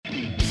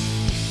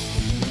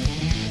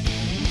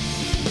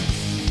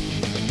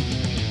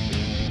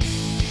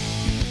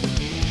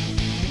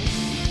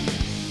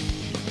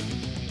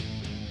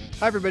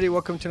Hi, everybody.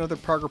 Welcome to another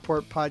Prog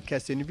Report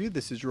podcast interview.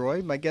 This is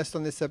Roy. My guest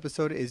on this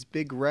episode is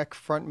Big Wreck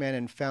frontman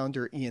and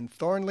founder Ian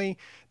Thornley.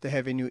 They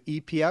have a new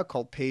EP out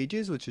called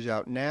Pages, which is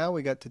out now.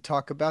 We got to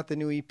talk about the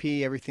new EP,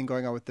 everything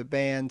going on with the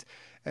band,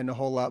 and a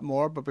whole lot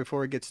more. But before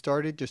we get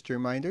started, just a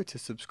reminder to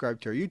subscribe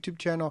to our YouTube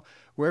channel,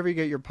 wherever you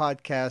get your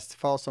podcasts.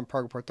 Follow us on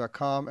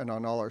progreport.com and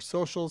on all our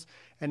socials.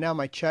 And now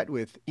my chat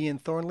with Ian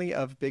Thornley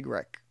of Big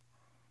Wreck.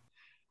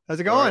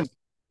 How's it All going? right.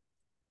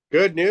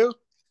 Good new.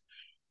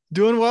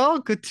 Doing well.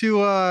 Good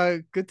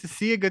to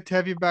see you. Good to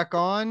have you back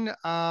on.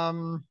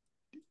 I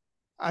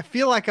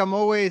feel like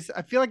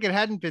it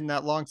hadn't been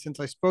that long since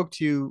I spoke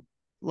to you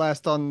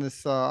last on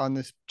this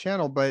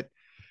channel, but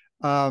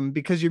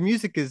because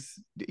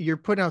you're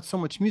putting out so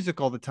much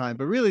music all the time.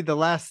 But really the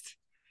last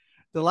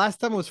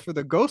time was for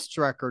the Ghost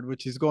record,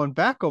 which is going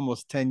back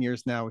almost 10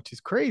 years now, which is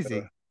Uh, crazy.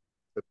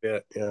 a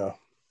bit, yeah.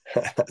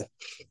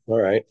 All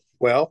right.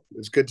 Well,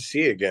 it's good to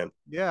see you again.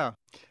 Yeah.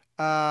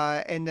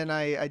 And then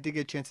I did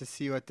get a chance to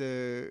see you at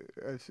it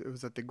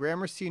was at the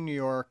Gramercy in New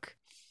York,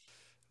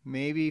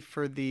 maybe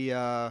for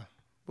what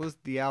was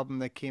the album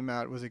that came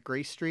out? Was it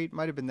Gray Street?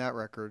 Might have been that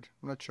record.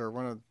 I'm not sure.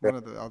 Yeah. One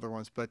of the other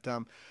ones, but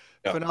Yeah.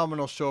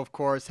 phenomenal show, of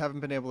course.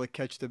 Haven't been able to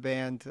catch the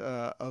band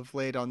of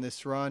late on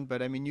this run,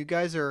 but I mean, you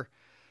guys are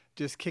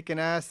just kicking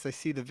ass. I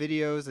see the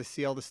videos. I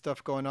see all the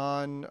stuff going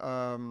on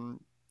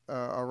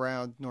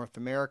around North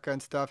America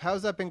and stuff.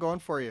 How's that been going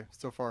for you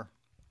so far?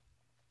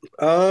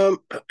 Um,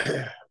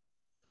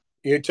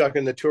 you're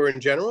talking the tour in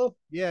general?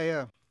 Yeah,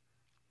 yeah.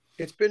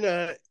 It's been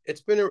a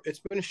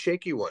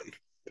shaky one,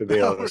 to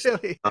be Oh, honest.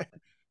 really?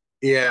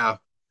 Yeah.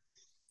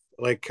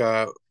 Like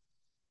I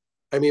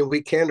mean,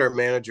 we canned our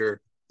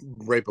manager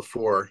right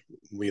before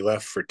we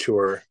left for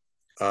tour.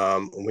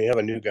 We have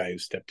a new guy who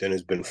stepped in,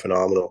 has been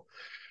phenomenal.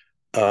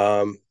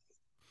 Um,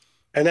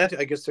 and that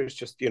I guess there's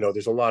just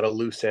there's a lot of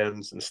loose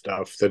ends and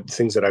stuff, that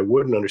things that I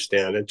wouldn't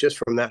understand, and just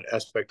from that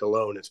aspect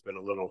alone it's been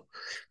a little,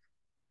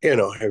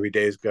 every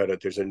day's got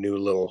it, there's a new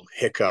little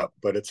hiccup,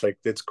 but it's like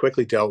it's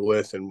quickly dealt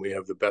with, and we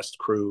have the best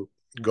crew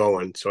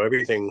going, so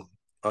everything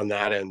on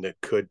that end that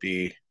could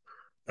be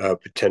a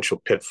potential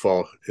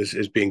pitfall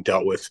is being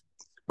dealt with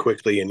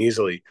quickly and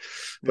easily.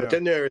 But Yeah.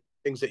 then there are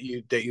things that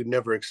you'd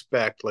never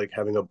expect, like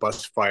having a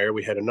bus fire.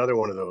 We had another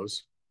one of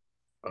those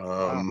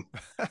Wow. um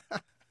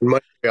in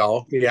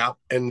Montreal. Yeah.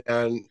 And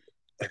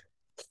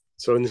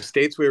so in the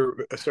States,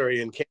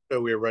 in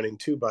Canada, we were running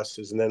two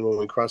buses. And then when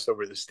we crossed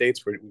over to the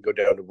States, we go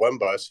down to one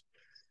bus.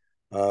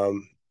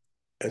 Um,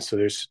 and so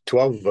there's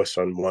 12 of us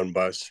on one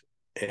bus.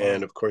 Wow.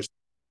 And of course,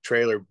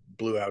 trailer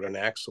blew out an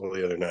axle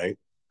the other night.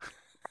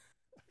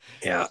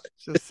 Yeah.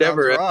 Just It's sounds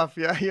never, rough.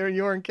 Yeah,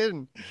 you weren't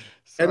kidding. and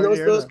Sorry to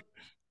hear those,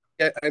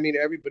 that. I mean,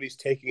 everybody's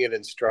taking it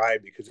in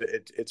stride because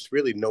it's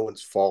really no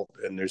one's fault.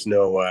 And there's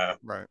no,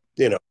 Right.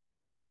 you know,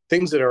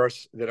 things that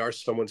are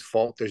someone's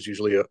fault. There's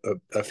usually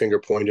a finger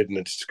pointed and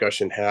a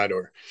discussion had,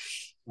 or,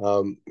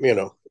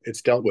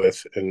 it's dealt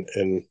with,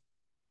 and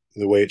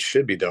the way it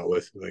should be dealt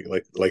with,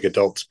 like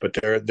adults. But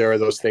there are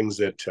those things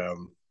that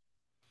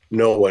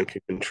no one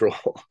can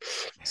control.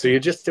 So you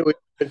just do it,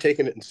 been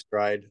taking it in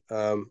stride.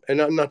 And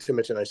not to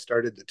mention, I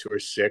started the tour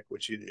sick,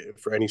 which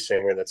for any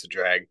singer, that's a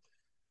drag.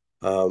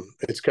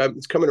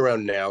 It's coming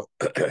around now.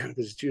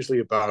 It's usually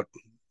about,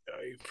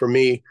 for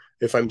me,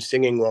 if I'm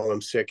singing while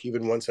I'm sick,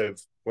 even once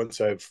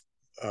I've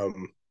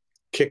um,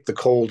 kicked the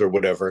cold or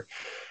whatever,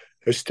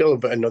 there's still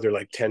about another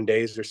like 10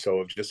 days or so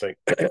of just like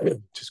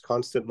just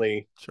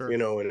constantly, Sure.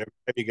 and every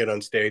time you get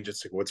on stage,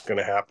 it's like, what's going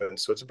to happen?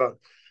 So it's about,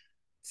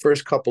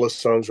 first couple of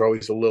songs are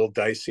always a little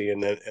dicey,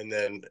 and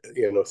then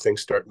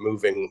things start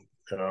moving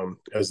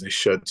as they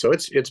should. So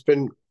it's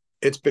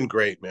been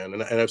great, man.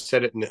 And I've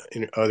said it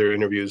in other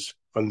interviews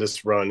on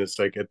this run. It's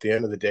like, at the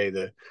end of the day,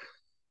 the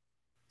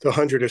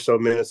 100 or so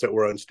minutes that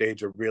we're on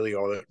stage are really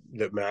all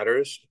that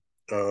matters.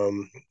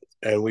 Um,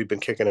 and we've been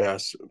kicking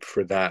ass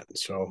for that.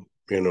 So,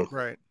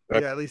 Right. uh,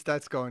 Yeah, at least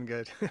that's going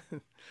good.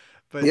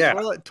 But yeah,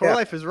 tour yeah,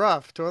 life is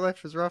rough. Tour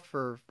life is rough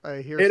for I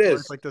hear it stories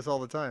is. like this all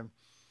the time.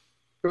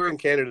 Touring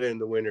Canada in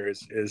the winter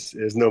is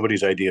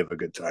nobody's idea of a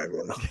good time.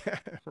 Yeah,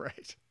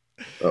 right.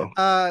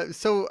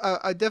 So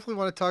I definitely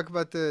want to talk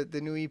about the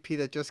new EP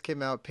that just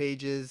came out,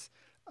 Pages.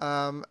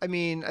 I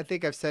mean, I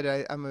think I've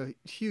said I'm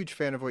a huge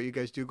fan of what you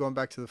guys do, going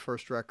back to the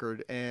first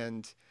record,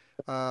 and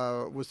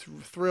was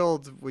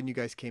thrilled when you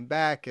guys came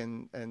back,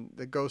 and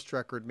the Ghost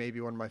record,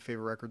 maybe one of my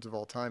favorite records of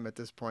all time at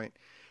this point.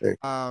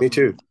 me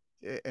too.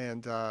 Um,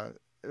 and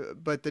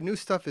but the new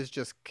stuff is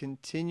just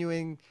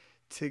continuing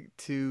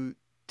to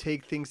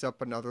take things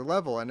up another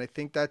level, and I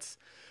think that's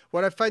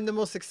what I find the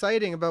most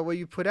exciting about what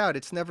you put out.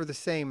 It's never the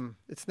same.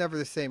 It's never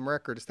the same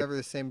record. It's never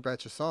the same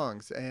batch of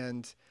songs.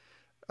 And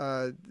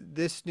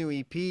this new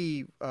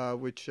EP,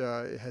 which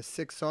has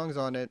 6 songs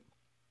on it,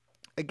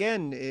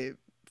 again, it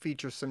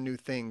features some new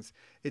things.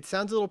 It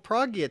sounds a little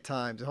proggy at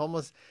times,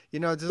 almost,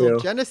 there's You little know,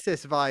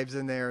 Genesis vibes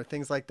in there,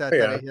 things like oh, that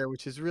I yeah. hear,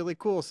 which is really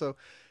cool. So,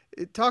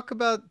 talk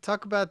about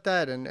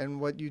that and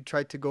what you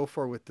tried to go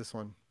for with this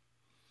one.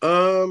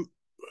 Um,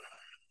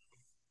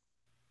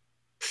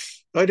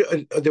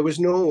 there was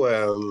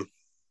no.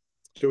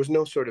 there was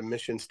no sort of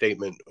mission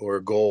statement or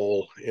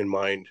goal in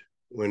mind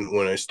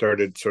when I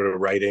started sort of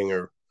writing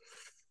or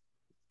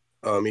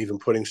even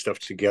putting stuff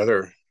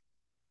together.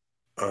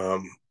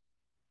 Um,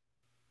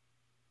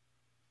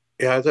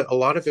 yeah, a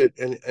lot of it,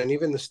 and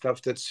even the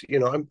stuff that's,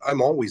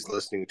 I'm always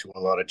listening to a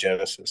lot of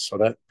Genesis, so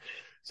that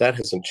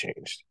hasn't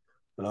changed.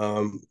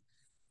 Um,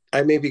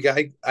 I maybe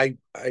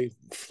I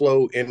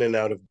flow in and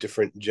out of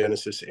different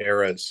Genesis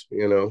eras,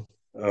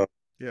 Uh,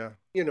 Yeah.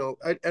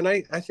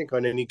 I think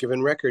on any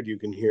given record you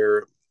can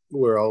hear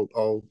where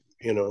I'll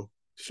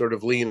sort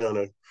of lean on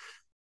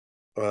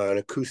an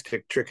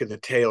acoustic Trick of the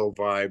Tail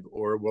vibe,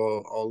 or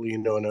well, I'll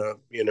lean on a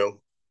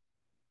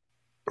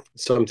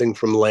something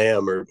from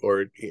Lamb,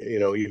 or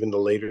even the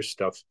later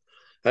stuff.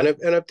 And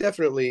I've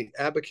definitely,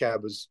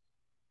 Abacab was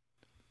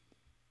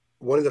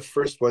one of the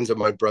first ones that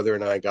my brother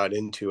and I got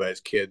into as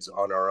kids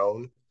on our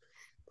own.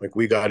 Like,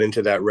 we got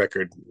into that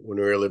record when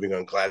we were living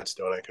on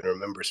Gladstone. I can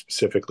remember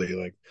specifically,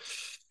 like,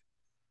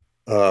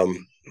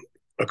 um,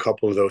 a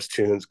couple of those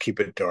tunes, "Keep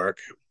It Dark"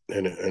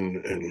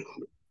 and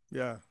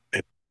Yeah.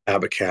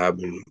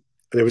 Abacab, and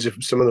there was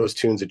some of those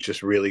tunes that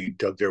just really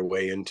dug their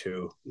way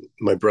into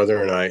my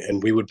brother and I,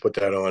 and we would put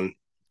that on,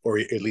 or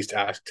at least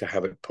ask to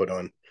have it put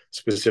on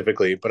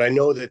specifically. But I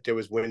know that there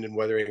was Wind and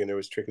Weathering and there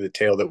was Trick of the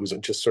Tail that was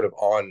just sort of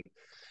on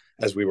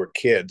as we were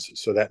kids.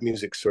 So that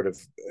music sort of,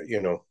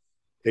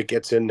 it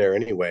gets in there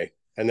anyway.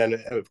 And then,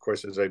 of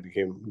course, as I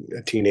became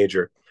a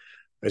teenager,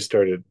 I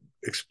started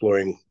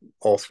exploring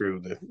all through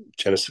the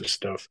Genesis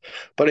stuff.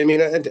 But I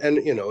mean, and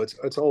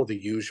it's all the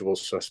usual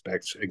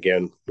suspects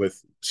again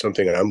with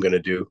something I'm going to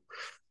do.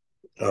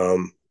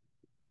 Um,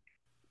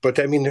 but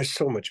I mean, there's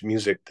so much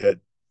music that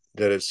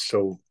is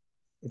so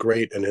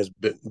great and has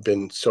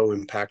been so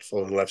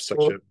impactful and left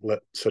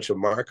such a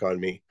mark on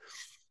me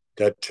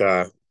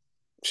that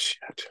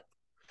shit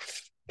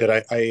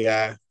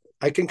that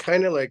I can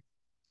kind of like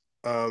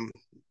um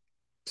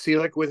see,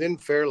 like within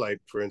Fairlight,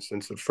 for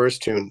instance, the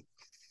first tune,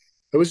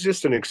 it was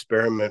just an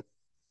experiment.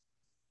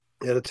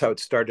 Yeah, that's how it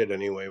started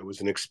anyway. It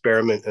was an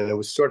experiment, and I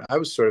was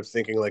sort of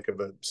thinking like of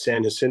a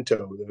San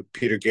Jacinto, the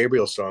Peter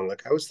Gabriel song.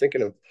 Like, I was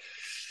thinking of,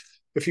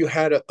 if you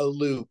had a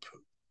loop,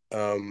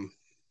 um,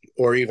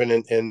 or even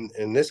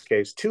in this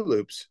case, two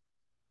loops,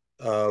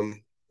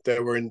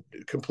 that were in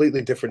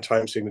completely different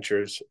time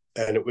signatures,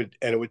 and it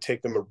would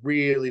take them a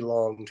really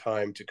long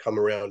time to come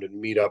around and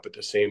meet up at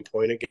the same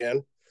point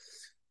again,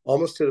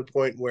 almost to the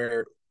point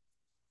where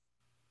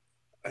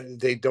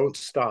they don't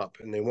stop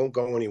and they won't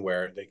go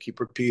anywhere. They keep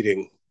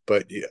repeating,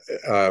 but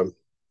um,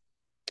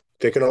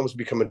 they can almost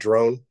become a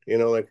drone,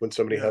 like when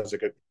somebody Yeah. has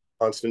like a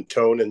constant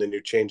tone and then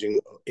you're changing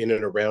in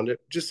and around it.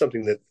 Just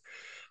something that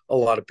a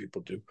lot of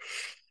people do.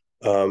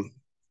 Um,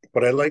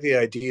 but I like the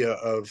idea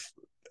of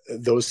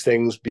those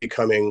things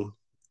becoming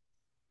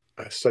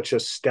such a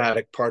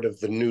static part of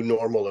the new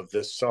normal of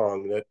this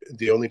song that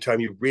the only time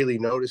you really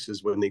notice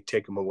is when they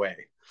take them away.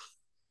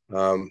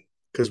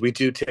 Because we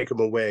do take them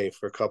away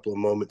for a couple of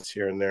moments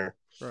here and there.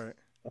 Right.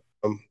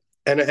 Um,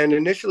 and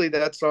initially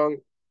that song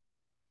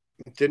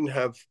didn't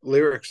have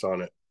lyrics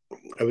on it.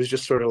 It was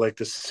just sort of like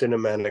this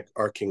cinematic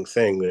arcing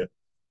thing that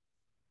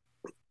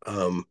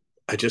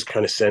I just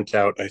kind of sent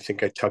out. I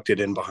think I tucked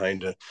it in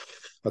behind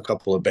a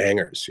couple of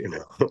bangers,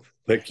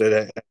 like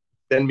that.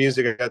 Then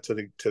music I got to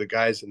the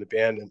guys in the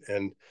band,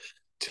 and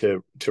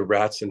to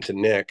Rats and to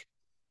Nick.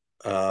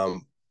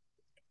 Um,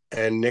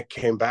 and Nick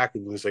came back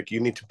and was like, you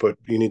need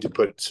to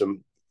put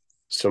some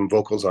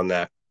vocals on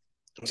that.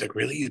 I was like,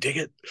 really? You dig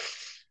it?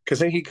 Because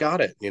then he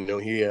got it.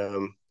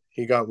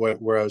 He got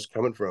where I was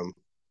coming from.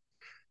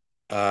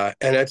 And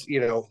that's,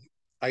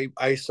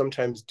 I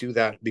sometimes do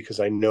that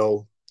because I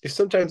know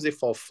sometimes they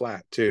fall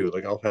flat too.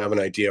 Like, I'll have an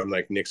idea. I'm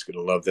like, Nick's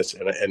gonna love this,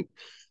 and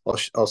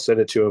I'll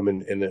send it to him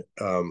in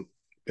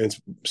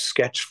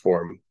sketch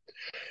form.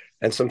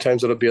 And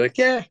sometimes it'll be like,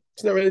 yeah,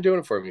 it's not really doing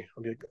it for me.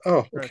 I'll be like,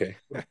 oh, Right.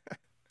 okay.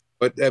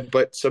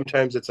 But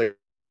sometimes it's like,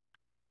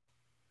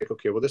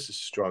 okay, well, this is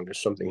strong.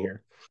 There's something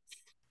here.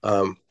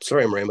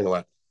 Sorry, I'm rambling a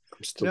lot.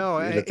 I'm still No,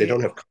 that they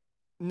don't have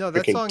no,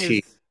 drinking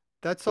tea.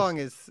 that song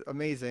is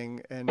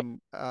amazing and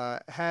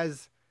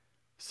has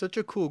such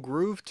a cool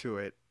groove to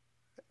it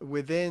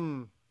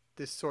within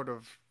this sort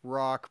of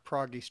rock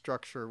proggy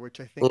structure, which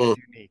I think Mm.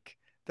 is unique.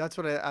 That's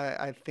what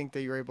I think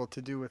that you're able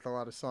to do with a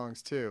lot of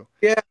songs too.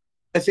 Yeah,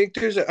 I think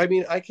I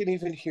mean, I can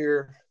even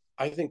hear.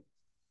 I think,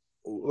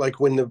 like,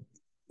 when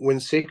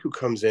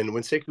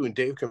Sekou and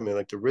Dave come in,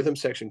 like the rhythm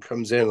section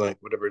comes in, like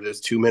whatever it is,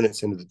 2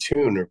 minutes into the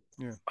tune or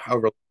Yeah.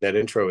 however long that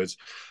intro is.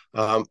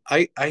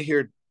 I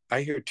hear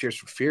Tears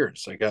for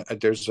Fears. Like,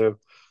 there's a,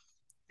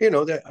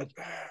 that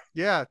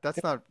Yeah,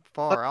 that's not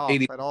far off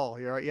 80 at all.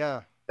 You're right.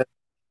 Yeah.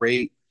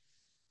 rate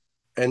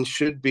and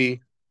should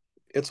be.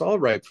 It's all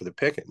right for the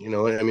picking.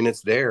 I mean,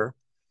 it's there.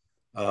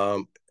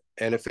 Um,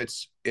 and if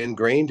it's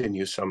ingrained in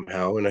you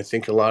somehow, and I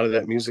think a lot of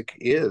that music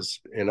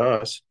is in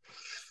us,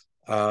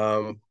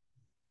 um,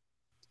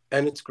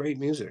 and it's great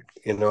music.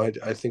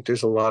 I think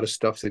there's a lot of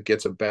stuff that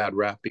gets a bad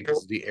rap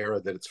because of the era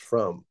that it's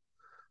from.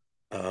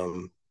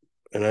 Um,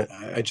 and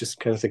I just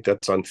kind of think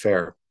that's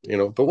unfair.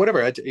 But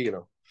whatever.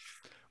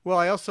 Well,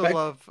 I also Back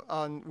love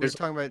on we were there's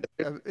talking about.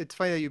 It's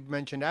funny that you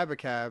mentioned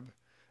Abacab,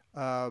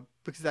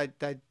 because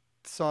that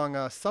song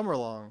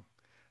 "Summerlong"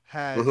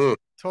 has hmm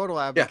total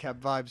yeah, Abacab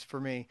vibes for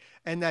me,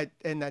 and that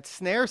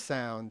snare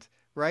sound,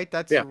 right?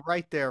 That's yeah,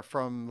 right there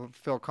from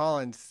Phil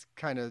Collins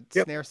kind of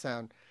yep, snare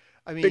sound.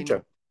 I big mean,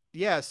 time.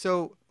 yeah.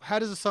 So how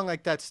does a song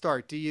like that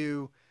start? Do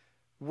you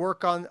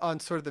work on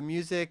sort of the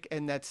music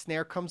and that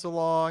snare comes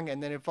along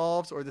and then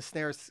evolves, or the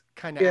snare's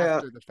kind of Yeah,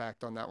 after the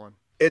fact on that one?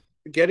 it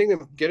getting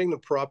the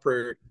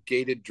proper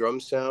gated drum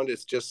sound.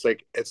 It's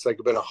like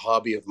been a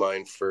hobby of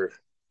mine for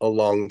a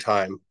long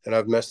time, and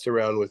I've messed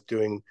around with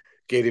doing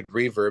gated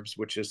reverbs,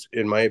 which is,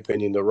 in my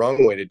opinion, the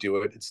wrong way to do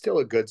it. It's still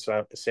a good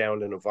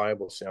sound and a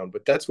viable sound,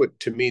 but that's what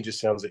to me just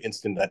sounds like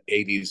instant that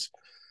 '80s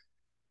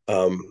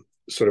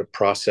sort of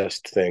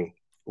processed thing.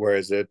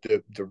 Whereas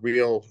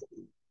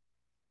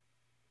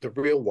the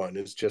real one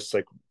is just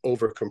like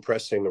over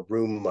compressing a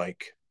room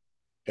mic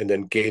and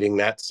then gating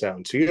that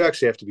sound. So you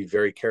actually have to be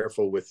very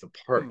careful with the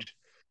Hmm. part.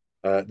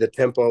 The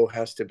tempo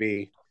has to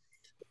be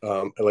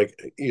like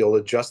you'll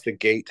adjust the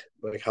gate,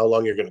 like how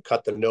long you're going to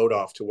cut the note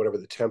off to whatever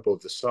the tempo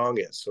of the song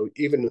is. So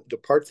even the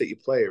parts that you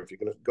play, or if you're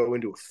going to go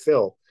into a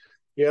fill,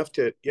 you have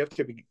to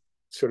be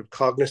sort of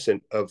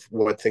cognizant of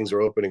what things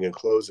are opening and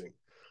closing.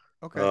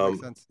 Okay, makes Um,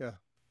 sense. Yeah.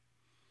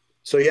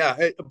 so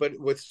yeah, but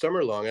with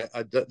Summerlong,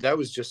 that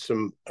was just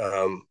some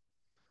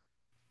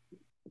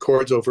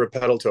chords over a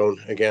pedal tone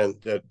again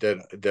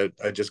that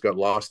I just got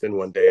lost in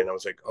one day, and I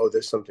was like, oh,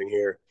 there's something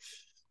here.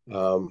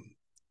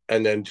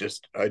 And then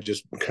I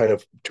just kind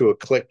of to a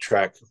click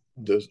track,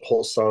 the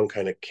whole song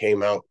kind of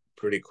came out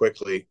pretty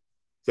quickly.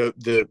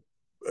 The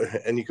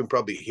and you can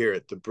probably hear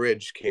it. The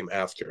bridge came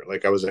after.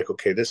 Like I was like,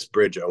 okay, this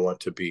bridge I want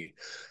to be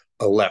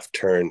a left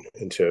turn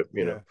into,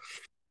 you Yeah.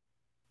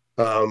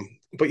 know.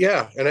 But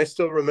yeah, and I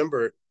still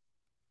remember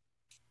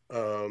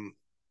um,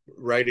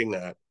 writing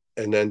that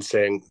and then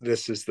saying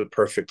this is the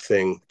perfect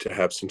thing to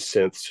have some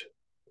synths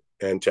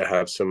and to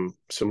have some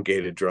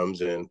gated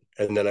drums in.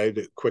 And then I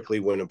quickly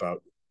went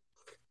about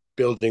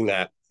building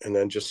that, and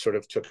then just sort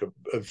of took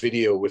a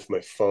video with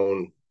my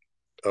phone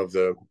of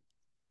the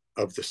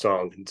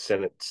song and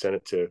sent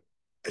it to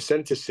I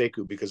sent it to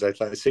Sekou because I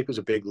thought Sekou's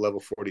a big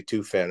Level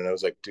 42 fan, and I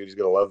was like, dude, he's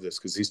gonna love this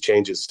because these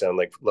changes sound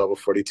like Level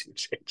 42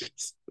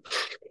 changes.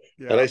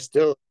 And Yeah. I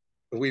still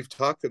we've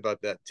talked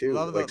about that too.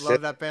 Love the Like love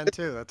that band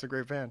too. That's a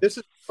great band. this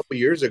is a couple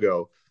years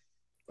ago,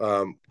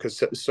 because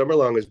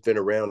Summerlong has been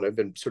around. I've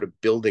been sort of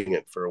building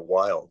it for a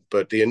while,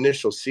 but the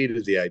initial seed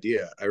of the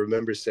idea, I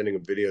remember sending a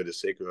video to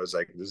Seiko. I was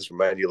like, "Does this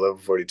remind you of Level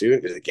 42?"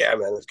 He's like, "Yeah,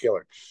 man, that's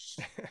killer."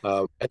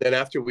 And then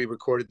after we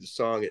recorded the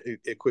song,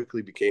 it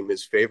quickly became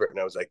his favorite. And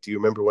I was like, "Do you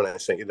remember when I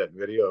sent you that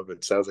video of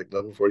it? Sounds like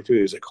Level 42."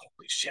 He was like,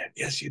 "Holy shit,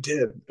 yes, you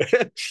did."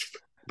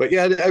 But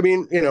yeah, I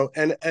mean,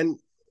 and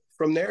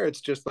from there,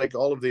 it's just like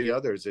all of the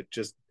others. It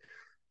just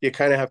you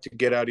kind of have to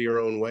get out of your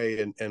own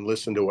way and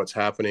listen to what's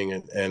happening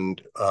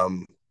and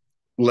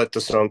let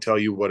the song tell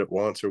you what it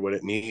wants or what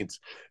it needs,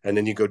 and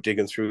then you go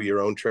digging through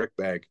your own trick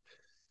bag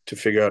to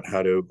figure out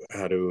how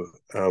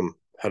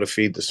to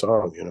feed the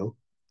song.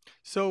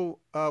 So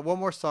one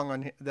more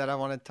song that I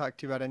want to talk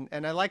to you about,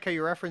 and I like how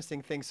you're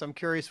referencing things. So I'm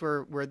curious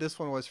where this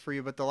one was for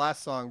you. But the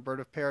last song, "Bird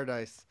of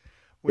Paradise,"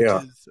 which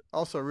Yeah, is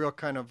also a real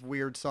kind of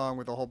weird song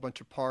with a whole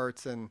bunch of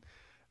parts and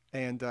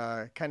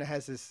kind of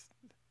has this.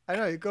 I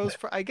don't know. It goes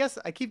for. I guess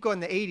I keep going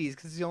the '80s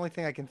because it's the only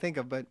thing I can think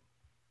of. But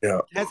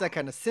yeah. it has that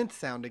kind of synth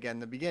sound again in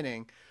the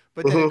beginning.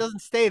 But then it hmm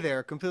doesn't stay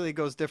there. It completely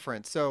goes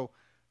different. So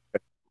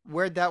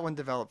where'd that one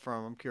develop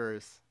from? I'm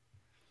curious.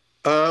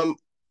 Um,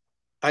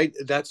 I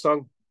that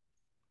song.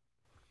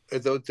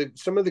 Though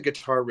some of the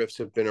guitar riffs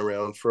have been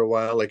around for a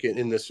while, like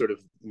in the sort of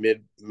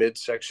mid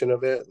section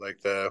of it,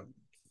 like the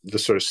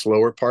sort of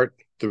slower part,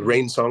 the Hmm.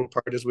 rain song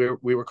part, as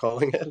we were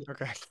calling it.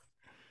 Okay.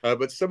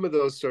 But some of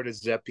those sort of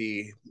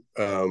zeppy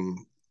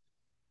um,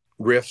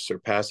 riffs or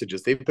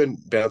passages, they've been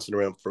bouncing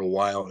around for a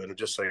while, and I'm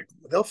just like,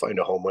 they'll find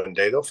a home one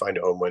day. They'll find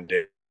a home one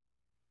day.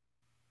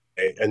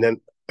 And then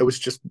it was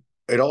just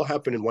it all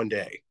happened in one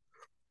day,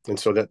 and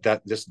so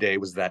that this day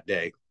was that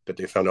day that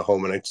they found a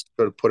home, and I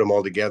sort of put them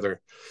all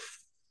together.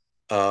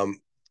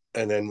 Um,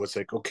 and then was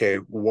like, okay,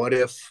 what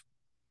if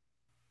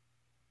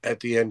at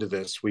the end of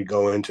this we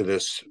go into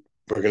this?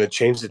 We're going to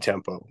change the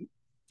tempo,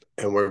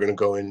 and we're going to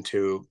go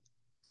into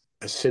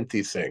a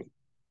synthy thing.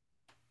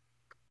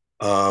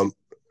 Um,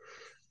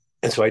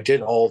 and so I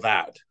did all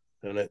that,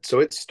 and so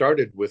it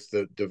started with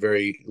the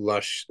very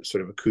lush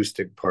sort of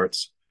acoustic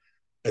parts,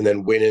 and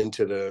then went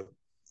into the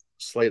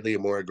slightly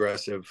more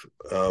aggressive,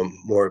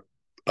 more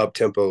up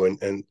tempo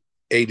and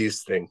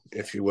 80s thing,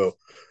 if you will,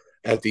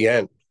 at the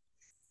end.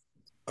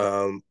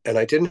 And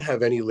I didn't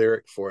have any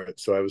lyric for it,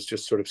 so I was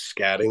just sort of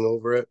scatting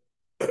over it,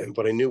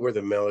 but I knew where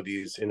the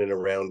melodies in and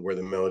around where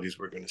the melodies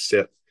were going to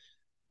sit.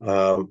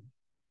 Um,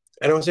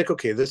 and I was like,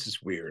 okay, this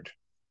is weird,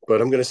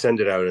 but I'm going to send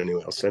it out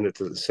anyway. I'll send it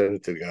to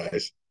the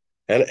guys,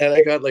 and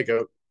I got like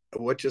a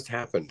what just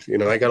happened.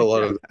 I got a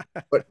lot Yeah. of,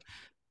 but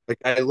like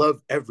I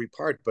love every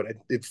part, but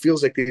it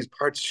feels like these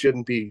parts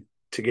shouldn't be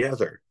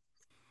together,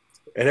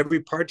 and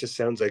every part just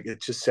sounds like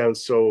it just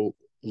sounds so.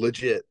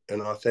 legit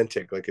and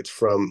authentic, like it's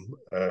from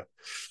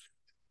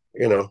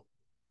you know.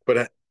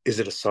 But is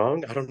it a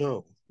song? I don't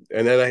know.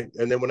 And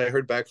then when I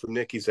heard back from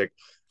Nick, he's like,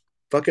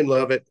 "Fucking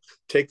love it.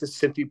 Take the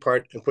synthy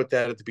part and put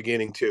that at the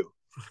beginning too."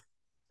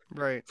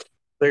 Right.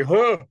 Like,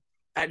 huh?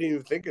 I didn't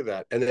even think of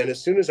that. And then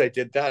as soon as I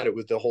did that, it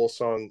was the whole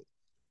song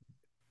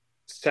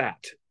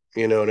sat.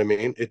 You know what I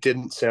mean? It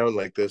didn't sound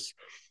like this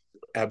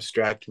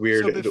abstract, So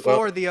weird. Well,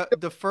 before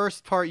the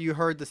first part you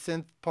heard the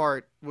synth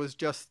part was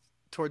just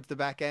towards the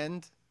back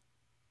end.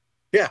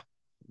 yeah,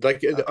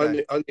 like Okay. on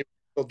the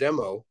original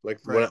demo, like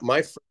when Right.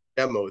 my first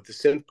demo, the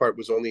synth part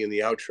was only in the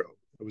outro.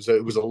 It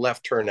was a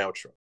left turn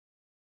outro.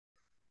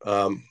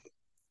 Um,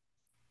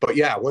 but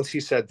yeah, once he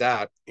said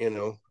that,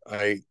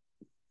 I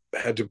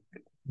had to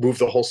move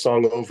the whole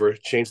song over,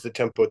 change the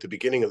tempo at the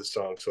beginning of the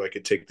song so I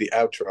could take the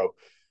outro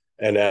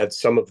and add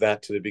some of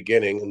that to the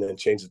beginning and then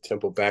change the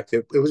tempo back.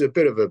 It was a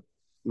bit of a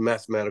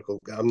mathematical.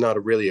 I'm not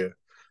a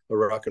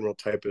rock and roll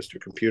typist or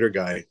computer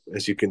guy,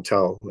 as you can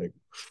tell. Like,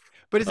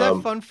 But is that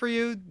um, fun for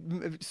you,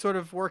 sort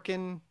of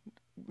working oh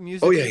yeah,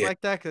 musically yeah.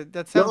 like that? 'Cause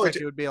that sounds No, like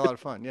it would be a lot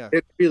of fun. Yeah.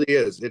 it really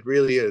is. It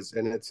really is,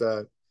 and it's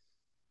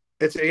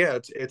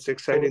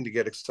exciting to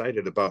get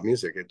excited about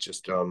music. It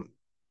just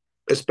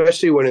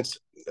especially when it's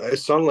a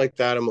song like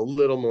that. I'm a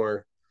little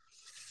more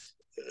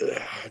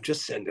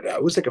just send it out.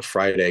 It was like a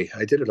Friday.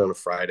 I did it on a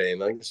Friday,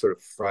 and like sort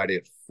of Friday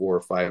at 4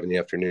 or 5 in the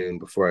afternoon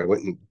before I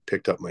went and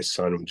picked up my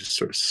son and just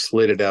sort of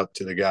slid it out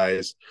to the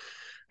guys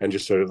and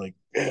just sort of like,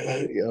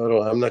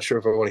 I'm not sure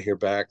if I want to hear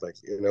back, like,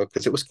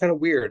 because it was kind of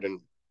weird.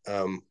 And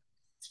um,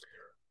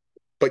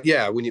 but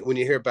yeah, when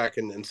you hear back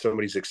and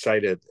somebody's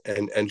excited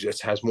and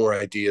just has more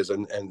ideas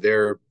and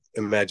their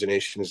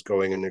imagination is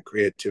going and their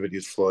creativity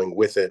is flowing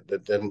with it,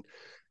 then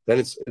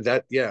it's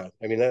that, yeah.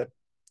 I mean, that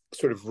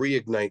sort of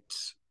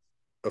reignites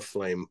a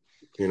flame,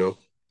 you know.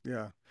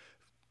 Yeah.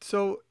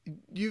 So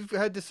you've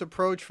had this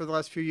approach for the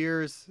last few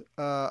years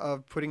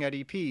of putting out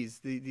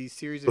EPs, the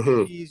series of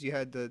Mhm. EPs. You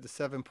had the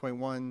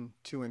 7.1,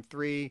 2, and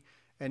 3,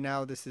 and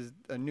now this is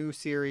a new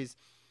series.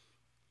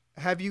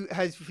 Have you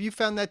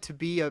found that to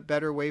be a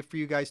better way for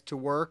you guys to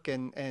work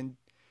and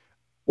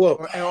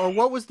Well, or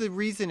what was the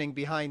reasoning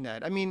behind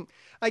that? I mean,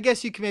 I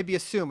guess you can maybe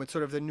assume it's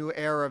sort of the new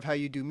era of how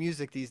you do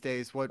music these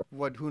days. What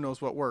who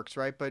knows what works,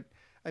 right? But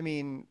I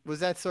mean, was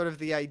that sort of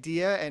the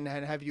idea, and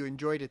have you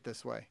enjoyed it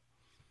this way?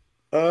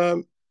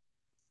 um,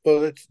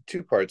 well, it's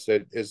two parts.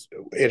 It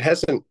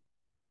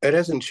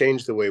hasn't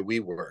changed the way we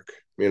work.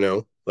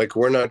 Like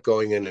we're not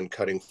going in and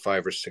cutting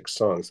 5 or 6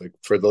 songs. Like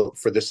for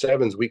the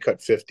sevens, we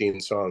cut 15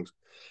 songs,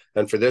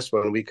 and for this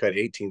one, we cut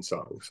 18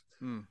 songs.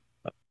 Hmm.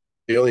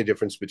 The only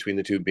difference between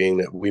the two being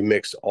that we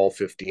mixed all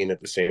 15 at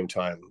the same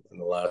time in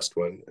the last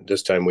one.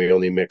 This time, we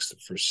only mixed the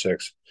first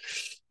 6.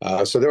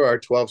 So there are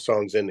 12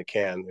 songs in the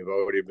can. They've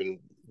already been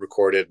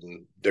recorded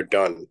and they're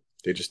done.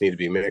 They just need to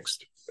be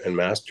mixed and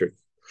mastered.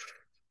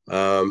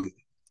 Um,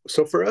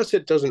 so for us,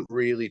 it doesn't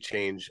really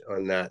change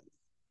on that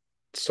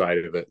side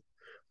of it.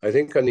 I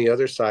think on the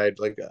other side,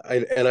 like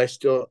I'm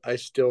still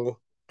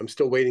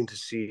waiting to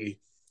see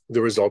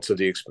the results of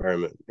the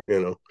experiment,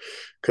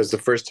 because the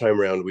first time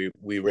around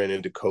we ran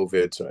into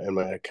COVID, so, and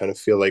I kind of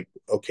feel like,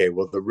 okay,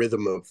 well, the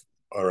rhythm of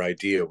our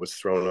idea was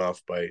thrown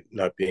off by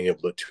not being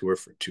able to tour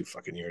for 2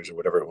 fucking years or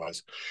whatever it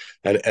was,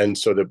 and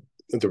so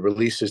the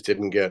releases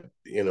didn't get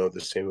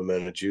the same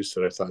amount of juice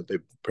that I thought they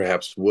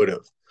perhaps would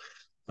have.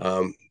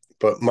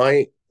 But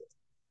my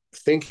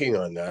thinking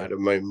on that,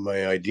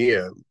 my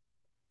idea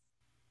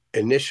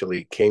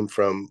initially came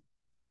from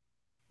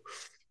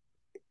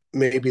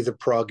maybe the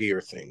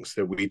proggier things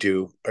that we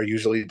do are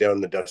usually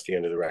down the dusty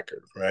end of the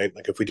record, right?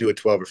 Like if we do a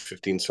 12 or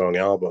 15 song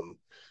album,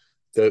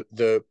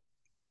 the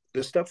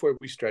stuff where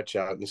we stretch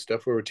out and the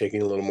stuff where we're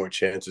taking a little more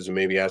chances and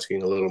maybe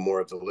asking a little more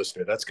of the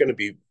listener, that's going to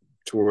be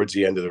towards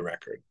the end of the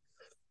record.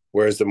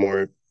 Whereas the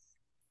more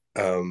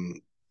um,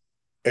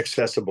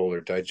 accessible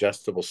or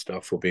digestible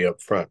stuff will be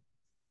up front.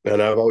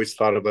 And I've always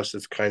thought of us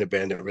as kind of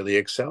band that really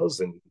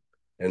excels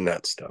in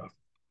that stuff.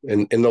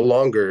 And in the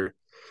longer,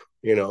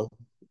 you know,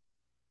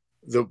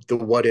 the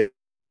what if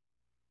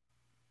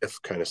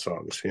kind of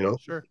songs.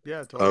 Sure.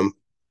 Yeah. Totally. Um,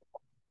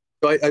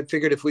 so I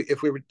figured if we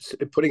were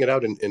putting it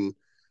out in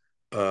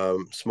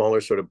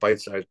smaller sort of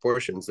bite-sized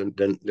portions,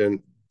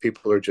 then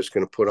people are just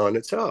going to put on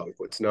its out.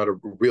 It's not a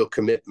real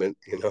commitment.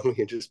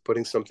 You're just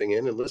putting something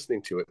in and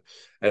listening to it,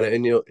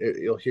 and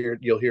you'll hear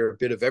a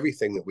bit of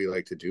everything that we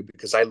like to do,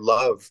 because I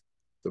love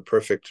the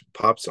perfect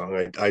pop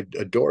song. I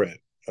adore it,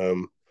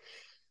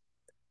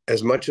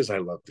 as much as I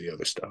love the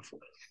other stuff.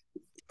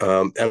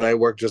 And I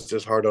work just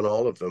as hard on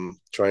all of them,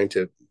 trying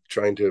to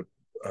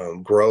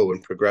grow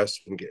and progress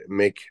and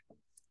make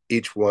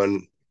each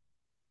one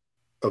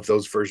of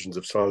those versions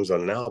of songs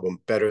on an album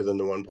better than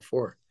the one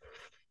before.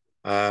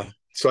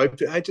 So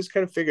I just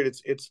kind of figured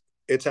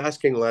it's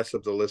asking less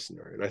of the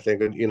listener, and I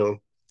think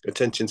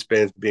attention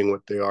spans being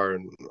what they are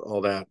and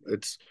all that.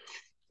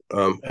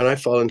 And I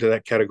fall into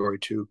that category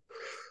too,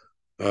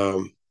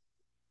 um,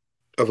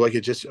 of like,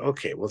 it just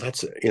okay. Well,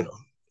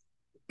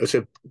 it's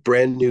a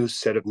brand new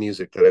set of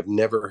music that I've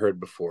never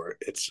heard before.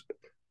 It's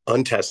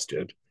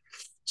untested,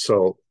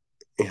 so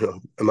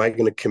am I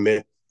going to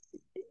commit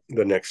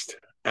the next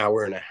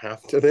hour and a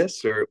half to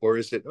this, or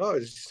is it, oh,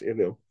 it's,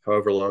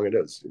 however long it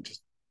is,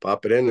 just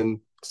pop it in and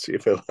see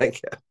if I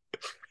like it.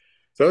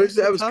 So Yeah, it's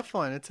a that was, tough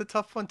one. It's a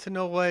tough one to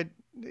know what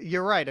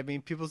you're right. I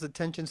mean, people's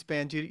attention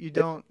spans, you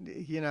don't,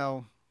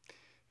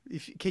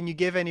 if can you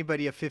give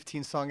anybody a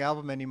 15 song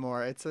album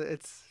anymore? It's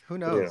who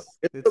knows?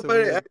 It's a but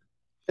weird. at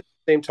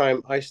the same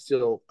time, I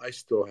still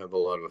have a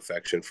lot of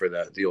affection for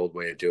that, the old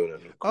way of doing it.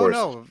 Of Oh course,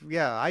 no,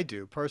 yeah, I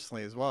do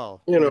personally as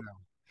well, you know,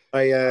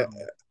 I Um,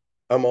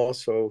 I'm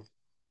also,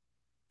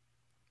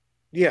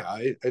 yeah,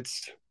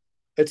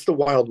 it's the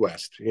Wild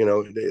West.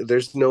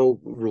 There's no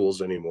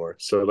rules anymore.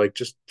 So like,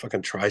 just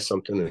fucking try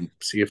something and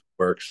see if it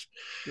works.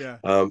 yeah.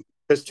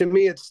 Because to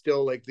me, it's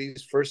still like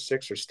these first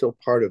six are still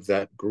part of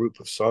that group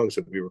of songs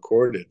that we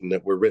recorded and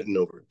that were written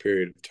over a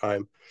period of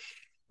time.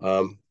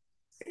 Um,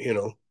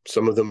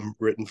 some of them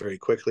written very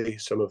quickly,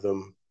 some of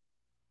them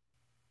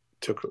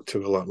took a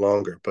lot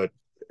longer. But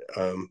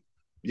um,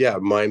 yeah,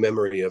 my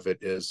memory of it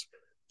is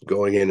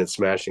going in and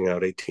smashing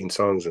out 18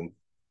 songs in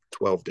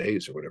 12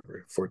 days or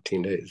whatever,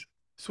 14 days.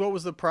 So what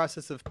was the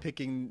process of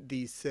picking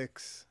these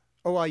six?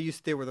 Oh, I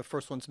used they were the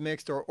first ones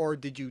mixed, or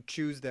did you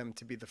choose them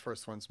to be the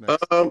first ones mixed?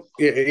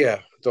 Yeah,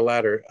 the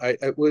latter.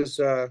 It was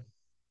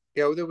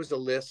there was a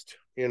list,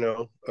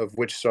 of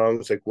which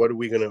songs, like what are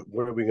we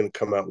gonna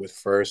come out with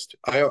first.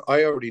 I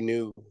already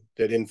knew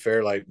that In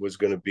Fairlight was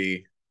gonna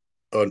be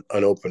an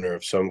opener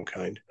of some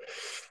kind,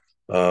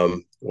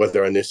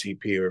 whether on this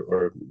EP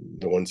or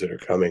the ones that are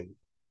coming.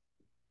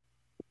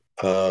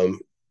 Um,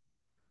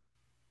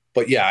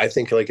 but yeah, I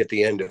think like at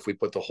the end, if we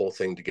put the whole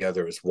thing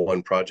together as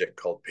one project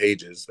called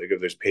Pages, like if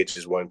there's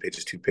pages one,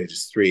 pages two,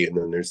 pages three, and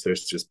then there's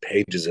just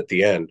pages at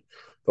the end,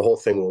 the whole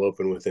thing will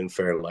open within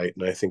Fairlight,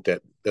 and I think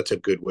that that's a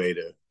good way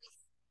to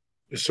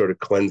sort of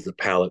cleanse the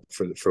palate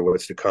for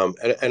what's to come.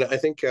 And I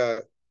think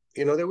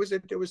there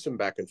was some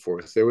back and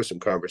forth. There was some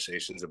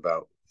conversations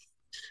about,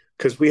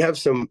 because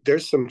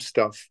there's some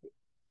stuff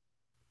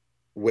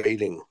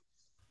waiting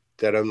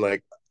that I'm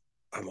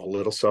a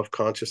little self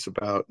conscious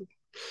about,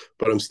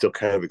 but I'm still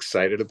kind of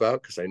excited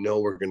about because I know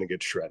we're going to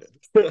get shredded.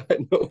 I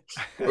know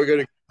we're going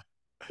to,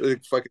 the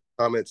fucking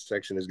comment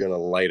section is going to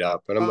light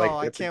up, and I'm Oh, like,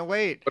 I can't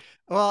wait.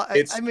 Well,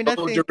 it's I mean, I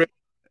so think of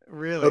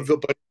really. the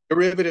but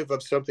derivative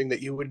of something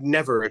that you would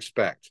never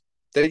expect.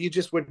 That you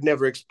just would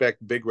never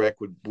expect Big Rec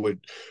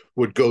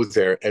would go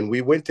there. And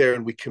we went there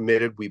and we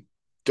committed, we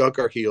dug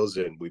our heels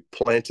in, we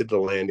planted the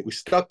landing, we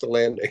stuck the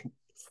landing.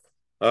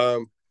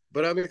 Um,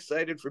 but I'm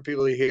excited for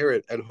people to hear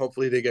it and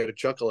hopefully they get a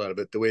chuckle out of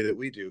it the way that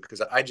we do,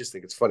 because I just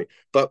think it's funny.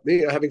 But me,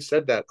 having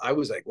said that, I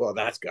was like, well,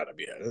 that's gotta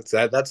be it.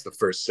 That's the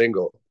first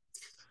single.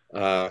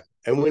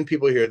 And when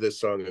people hear this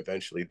song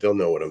eventually, they'll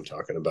know what I'm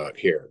talking about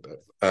here.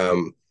 But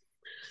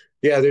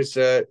yeah,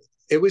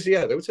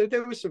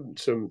 there was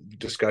some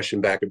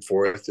discussion back and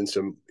forth, and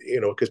some,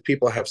 because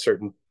people have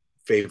certain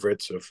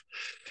favorites of,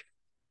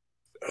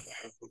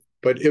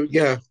 but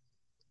yeah,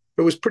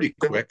 it was pretty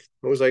quick.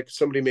 It was like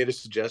somebody made a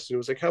suggestion. It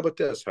was like, how about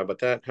this? How about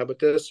that? How about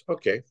this?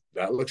 Okay,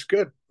 that looks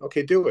good.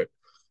 Okay, do it.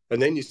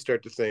 And then you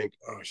start to think,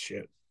 oh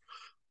shit,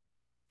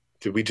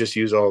 did we just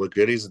use all the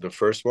goodies of the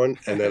first one?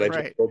 And then I just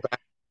Right. go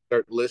back,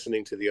 start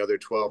listening to the other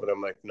 12, and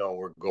I'm like, no,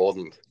 we're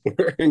golden.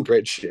 We're in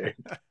great shape.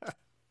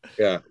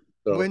 Yeah.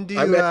 So When do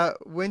you excited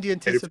for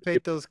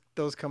anticipate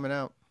those coming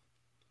out?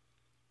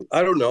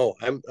 I don't know.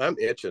 I'm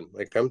itching.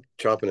 Like, I'm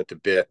chomping at the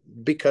bit,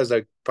 because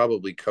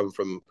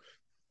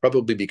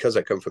because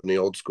I come from the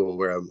old school,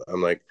 where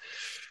I'm like,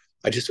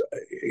 I just,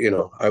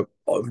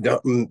 I've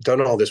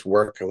done all this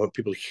work. I want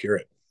people to hear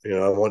it.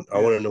 I want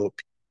Yeah. to know what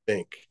people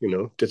think.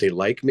 Do they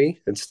like me?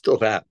 It's still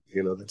that.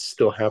 That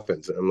still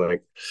happens. I'm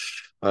like,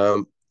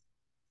 um,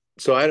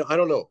 so I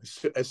don't know.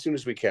 As soon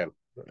as we can,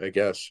 I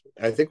guess.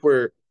 I think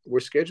we're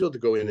scheduled to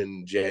go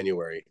in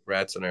January.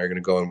 Rats and I are going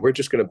to go, and we're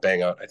just going to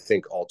bang out, I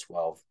think, all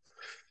 12,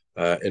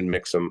 and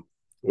mix them,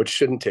 which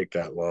shouldn't take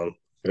that long.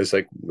 It's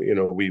like,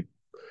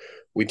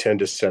 we tend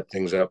to set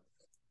things up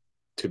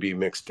to be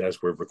mixed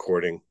as we're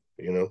recording.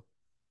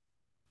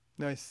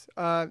 Nice.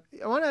 I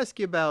want to ask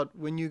you about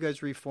when you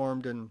guys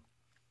reformed and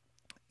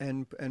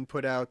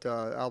put out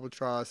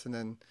Albatross and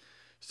then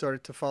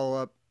started to follow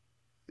up.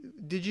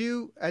 Did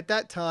you at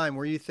that time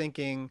were you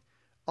thinking,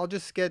 I'll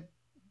just get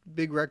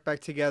Big Rec back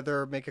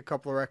together, make a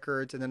couple of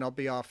records, and then I'll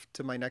be off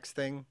to my next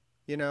thing,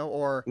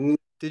 or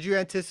did you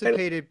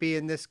anticipate it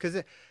being this?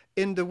 Because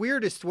in the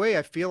weirdest way,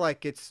 I feel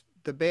like it's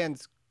the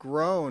band's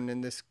grown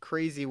in this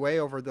crazy way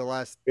over the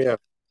last Yeah,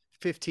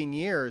 15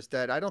 years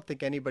that I don't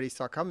think anybody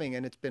saw coming,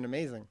 and it's been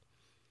amazing.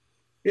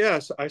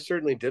 yes, I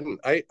certainly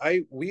didn't.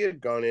 We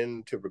had gone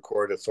in to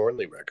record a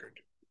Thornley record.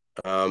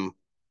 Um,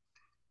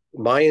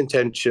 my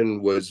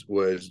intention was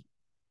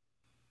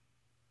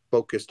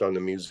focused on the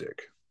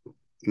music,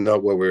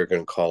 not what we were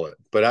going to call it.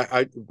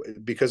 But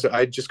because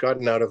I'd just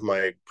gotten out of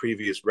my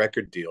previous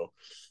record deal,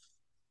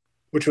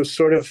 which was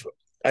sort of,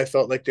 I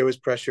felt like there was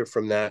pressure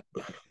from that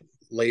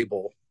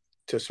label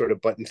to sort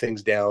of button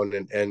things down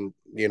and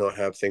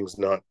have things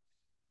not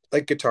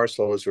like guitar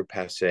solos were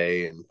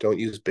passe, and don't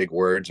use big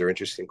words or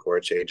interesting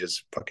chord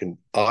changes. Fucking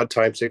odd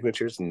time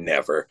signatures,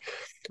 never.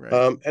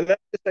 Right. And that,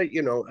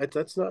 you know,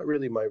 that's not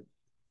really my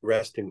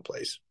resting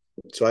place.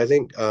 So I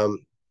think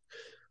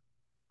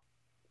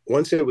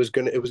once it was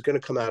gonna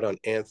come out on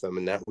Anthem,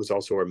 and that was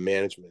also our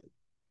management.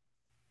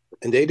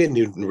 And they didn't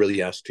even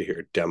really ask to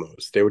hear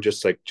demos. They were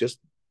just like, just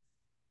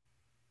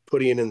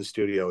put Ian in the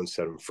studio and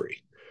set him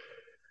free.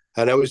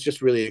 And I was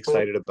just really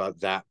excited about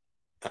that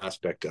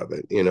aspect of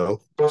it, you know.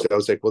 So I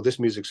was like, well, this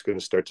music's going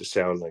to start to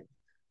sound like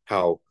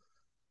how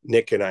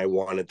Nick and I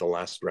wanted the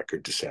last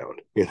record to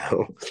sound, you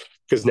know,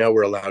 because now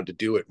we're allowed to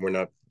do it. We're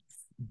not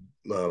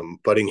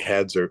butting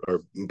heads or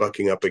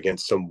bucking up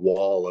against some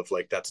wall of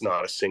like, that's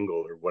not a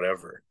single or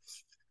whatever.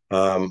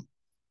 Um,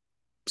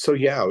 so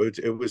yeah,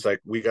 it was like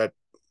we got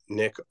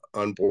Nick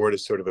on board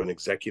as sort of an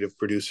executive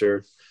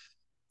producer,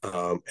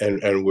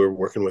 and we're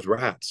working with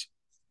Rats.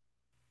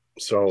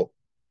 So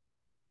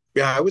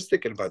yeah, I was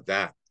thinking about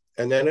that.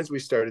 And then as we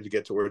started to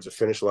get towards the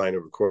finish line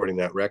of recording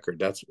that record,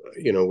 that's,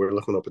 you know, we're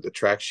looking up at the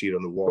track sheet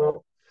on the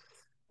wall.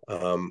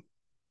 Um,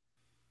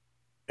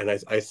 and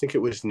I think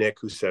it was Nick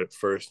who said it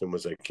first and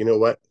was like, you know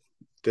what?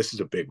 This is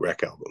a big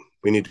rec album.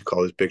 We need to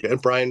call this big.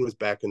 And Brian was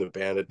back in the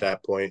band at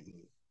that point. And,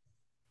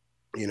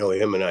 you know,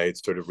 him and I had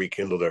sort of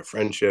rekindled our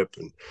friendship.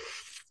 And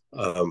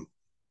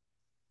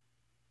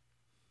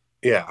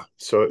yeah,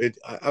 so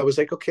I was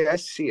like, okay, I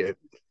see it.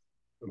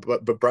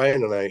 But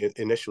Brian and I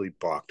initially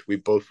balked. We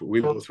both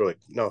were like,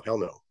 no, hell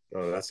no.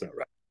 No, that's not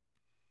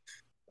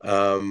right.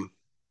 Um,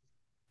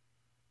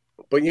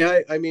 but yeah,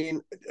 I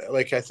mean,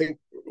 like I think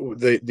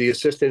the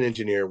assistant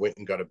engineer went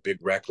and got a big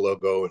rec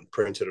logo and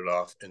printed it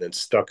off and then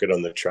stuck it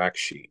on the track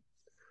sheet.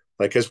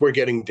 Like, as we're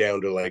getting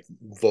down to like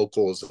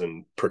vocals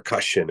and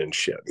percussion and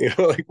shit, you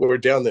know, like we're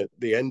down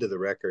the end of the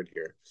record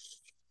here.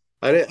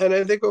 And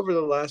I think over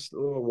the last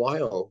little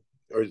while,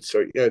 or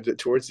so, yeah,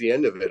 towards the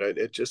end of it,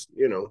 it just,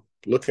 you know,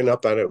 looking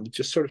up at it,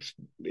 just sort of,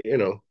 you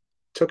know,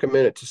 took a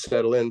minute to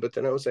settle in. But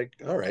then I was like,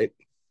 all right,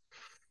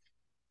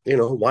 you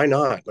know, why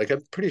not? Like,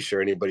 I'm pretty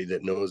sure anybody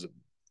that knows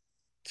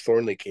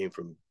Thornley came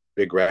from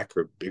Big Rec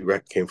or Big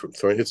Rec came from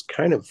Thornley, it's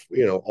kind of,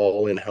 you know,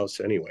 all in house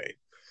anyway,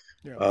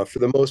 Yeah. for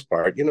the most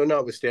part, you know,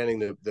 notwithstanding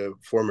the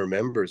former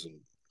members and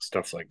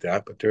stuff like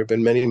that. But there have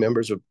been many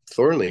members of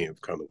Thornley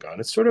who've come and gone.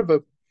 It's sort of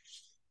a,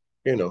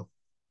 you know,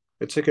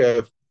 it's like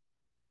a,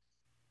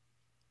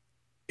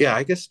 yeah,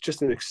 I guess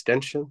just an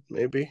extension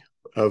maybe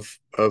of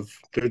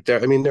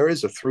I mean, there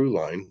is a through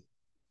line.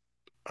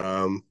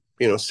 You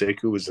know,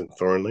 Sekou was in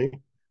Thornley,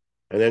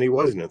 and then he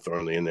wasn't in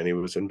Thornley, and then he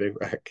was in Big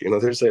Rec. You know,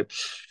 there's a,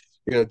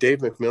 you know, Dave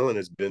McMillan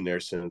has been there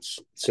since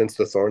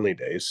the Thornley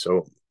days.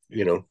 So,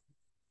 you know,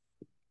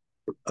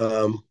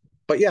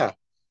 but yeah,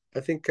 I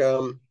think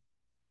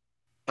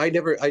I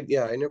never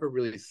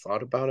really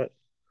thought about it,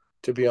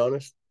 to be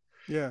honest.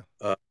 Yeah.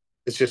 Uh,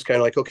 it's just kind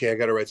of like, okay, I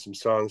got to write some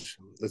songs.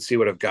 Let's see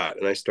what I've got,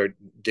 and I start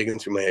digging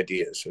through my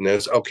ideas, and then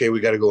it's okay.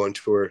 We got to go on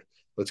tour.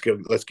 Let's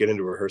get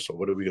into rehearsal.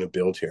 What are we going to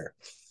build here?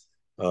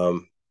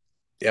 Um,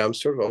 yeah, I'm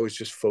sort of always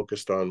just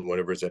focused on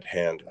whatever's at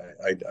hand.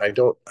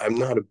 I'm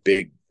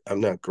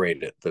not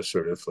great at the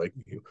sort of like,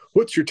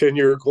 what's your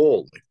 10-year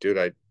goal? Like,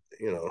 dude,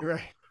 you know,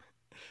 Right.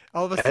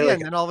 All of a I sudden, like,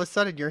 and then all of a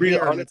sudden you're real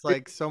here, and it's honestly,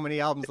 like so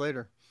many albums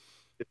later.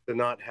 to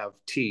not have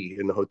tea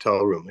in the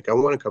hotel room. Like, I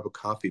want a cup of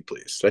coffee,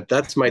 please.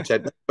 That's my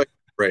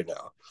right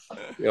now.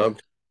 You know, I'm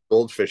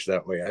goldfish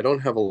that way. I don't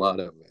have a lot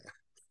of,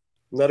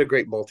 I'm not a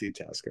great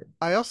multitasker.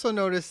 I also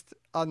noticed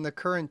on the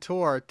current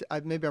tour,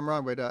 maybe I'm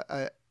wrong,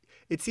 but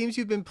it seems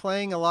you've been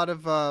playing a lot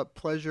of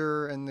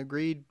Pleasure and the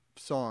Greed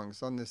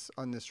songs on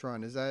this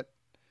run. Is that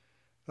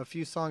a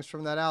few songs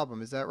from that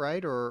album? Is that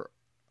right? Or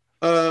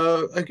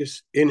I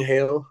guess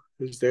Inhale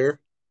is there.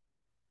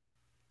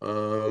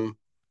 Um,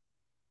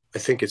 I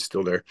think it's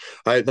still there.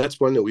 That's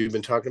one that we've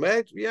been talking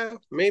about. Yeah,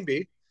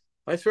 maybe.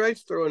 I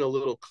throw in a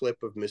little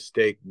clip of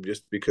Mistake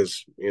just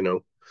because, you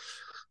know,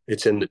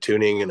 it's in the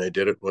tuning, and I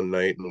did it one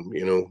night, and,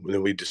 you know,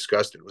 when we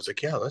discussed it, it was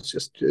like, yeah, let's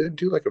just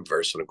do like a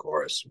verse and a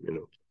chorus, you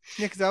know.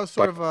 yeah, because that was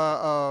sort But of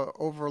a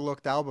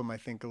overlooked album, I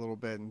think, a little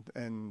bit,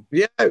 and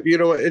yeah, you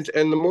know, and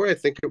the more I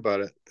think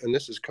about it, and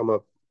this has come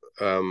up,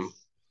 um,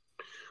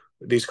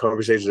 these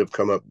conversations have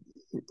come up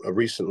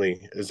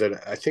recently, is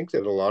that I think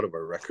that a lot of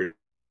our records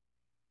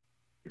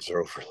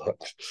are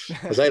overlooked.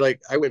 Because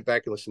I went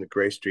back and listened to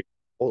Gray Street.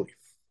 Holy,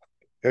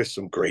 there's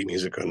some great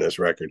music on this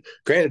record.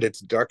 Granted,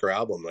 it's a darker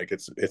album, like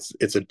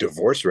it's a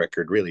divorce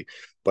record, really,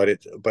 but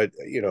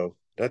you know,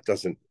 that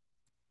doesn't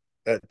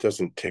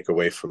take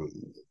away from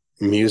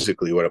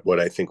musically what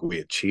I think we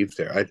achieved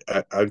there.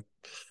 I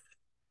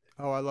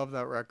oh, I love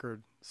that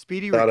record.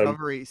 Speedy thought on,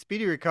 Recovery.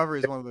 Speedy Recovery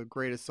is one of the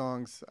greatest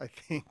songs I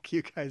think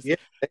you guys yeah,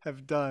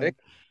 have done.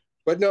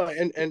 but no,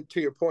 and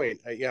to your point,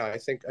 yeah, I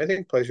think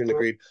Pleasure and the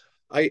Greed.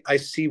 I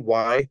see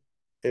why,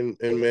 in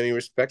many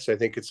respects.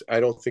 I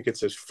don't think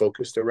it's as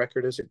focused a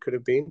record as it could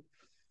have been.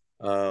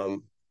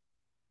 Um,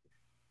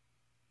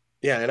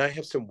 yeah, and I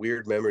have some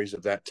weird memories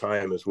of that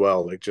time as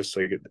well, like just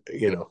like,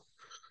 you know,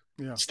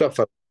 Yeah. stuff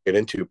I get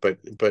into, but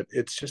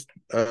it's just,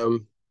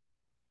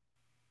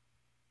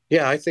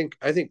 Yeah, I think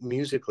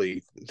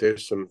musically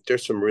there's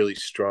some really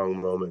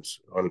strong moments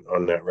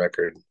on that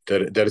record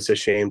that it's a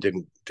shame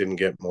didn't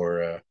get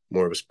more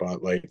of a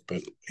spotlight.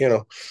 But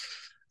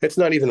it's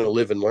not even a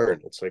live and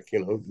learn. It's like,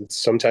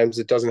 sometimes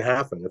it doesn't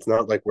happen. It's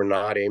not like we're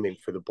not aiming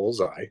for the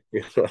bullseye.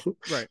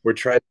 Right. We're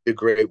trying to do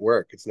great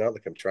work. It's not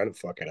like I'm trying to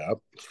fuck it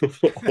up.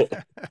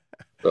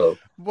 So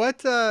What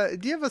do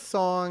you have a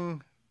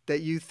song that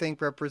you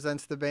think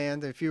represents the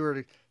band? If you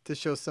were to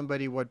show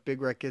somebody what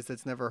Big Wreck is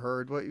that's never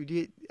heard, what do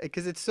you,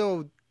 because it's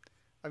so,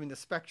 I mean, the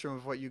spectrum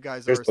of what you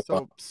guys there's are is a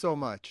lot. so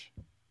much.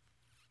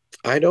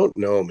 I don't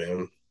know,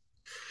 man.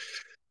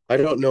 I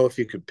don't know if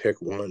you could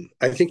pick one.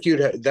 I think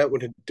that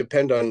would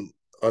depend on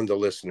the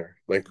listener,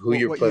 like who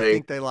you're What you playing.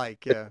 think they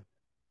like, yeah.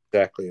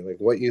 Exactly, like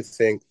what you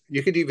think.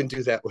 You could even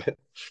do that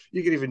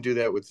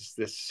with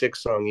this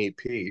 6-song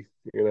EP.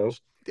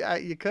 Yeah,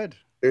 you could.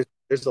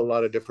 There's a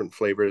lot of different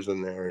flavors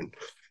in there, and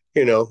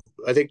you know,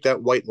 I think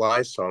that White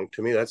Lies song,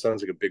 to me, that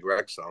sounds like a Big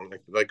Wreck song.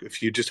 Like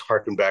if you just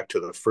harken back to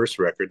the first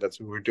record, that's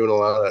we're doing a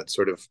lot of that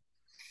sort of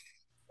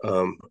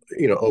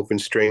open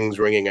strings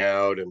ringing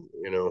out, and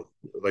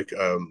like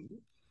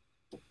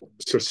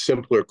sort of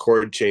simpler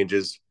chord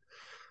changes,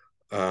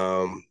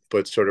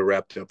 but sort of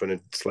wrapped up in a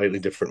slightly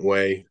different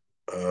way.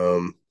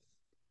 Um,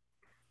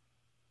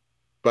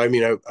 but I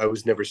mean, I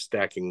was never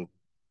stacking.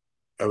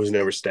 I was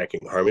never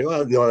stacking harmony.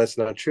 Well, no, that's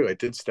not true. I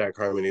did stack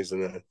harmonies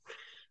in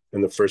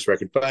the first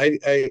record, but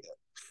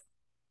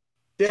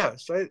yeah.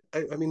 So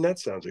I mean, that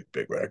sounds like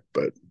Big Wreck.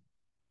 But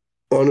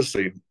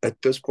honestly,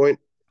 at this point,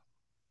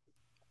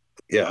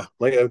 yeah,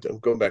 like I'm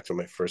going back to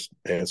my first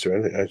answer.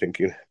 I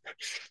think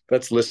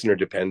that's listener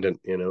dependent,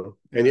 and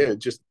Yeah. yeah,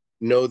 just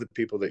know the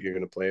people that you're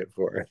going to play it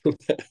for.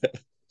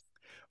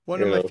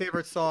 One of you my know,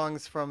 favorite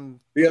songs from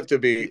you have to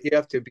be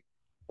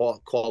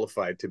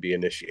qualified to be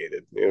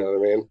initiated. You know what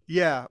I mean?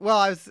 yeah, well,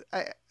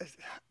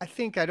 I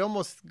think I'd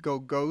almost go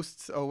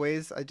Ghosts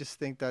always. I just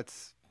think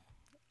that's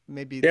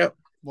maybe Yeah.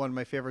 one of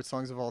my favorite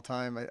songs of all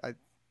time.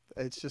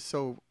 It's just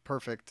so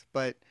perfect.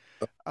 But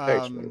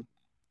Thanks, man. um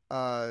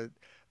uh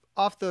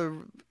off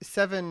the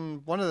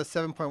one of the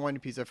 7.1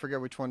 EPs, I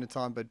forget which one it's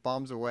on, but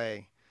Bombs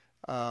Away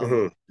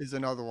Hmm. is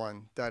another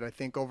one that I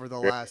think over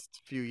the Yeah.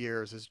 last few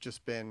years has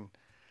just been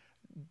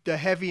the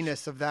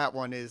heaviness of that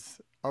one is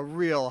a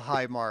real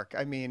high mark.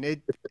 I mean,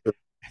 it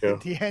Yeah.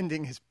 the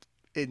ending is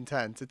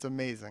intense. It's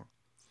amazing.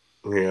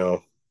 Yeah.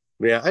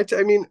 Yeah.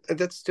 I mean,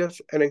 that's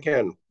just, and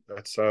again,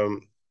 that's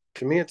to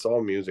me, it's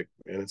all music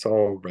and it's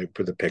all right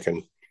for the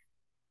picking.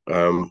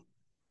 Um,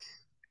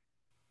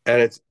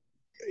 and it's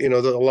a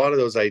lot of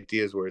those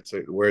ideas where if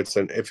it's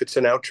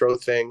an outro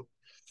thing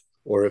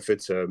or if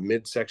it's a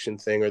midsection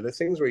thing or the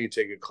things where you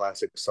take a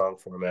classic song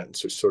format and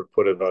sort of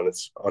put it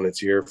on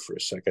its ear for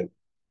a second.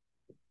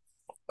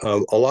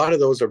 A lot of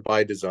those are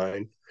by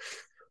design,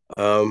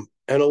 and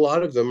a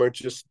lot of them are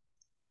just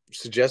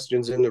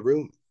suggestions in the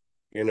room.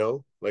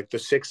 Like the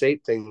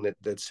 6/8 thing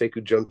that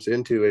Sekou jumps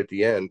into at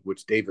the end,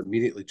 which Dave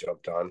immediately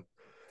jumped on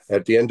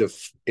at the end of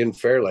In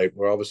Fairlight,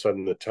 where all of a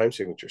sudden the time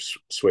signature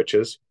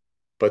switches,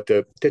 but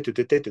the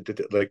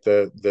like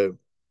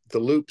the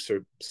loops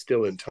are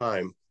still in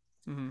time.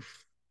 Hmm.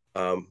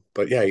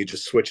 But yeah, he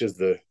just switches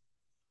the.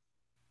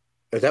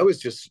 That was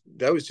just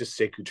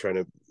Sekou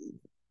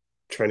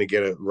trying to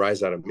get a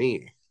rise out of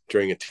me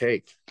during a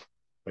take.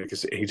 Like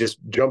he just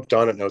jumped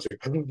on it, and I was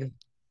like,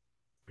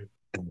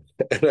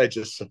 and I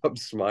just saw him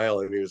smile,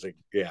 and he was like,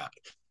 "Yeah,"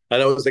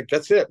 and I was like,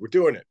 "That's it, we're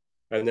doing it."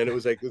 And then it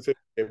was like, we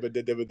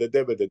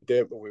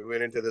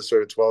went into this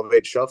sort of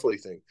 12/8 shuffly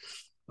thing.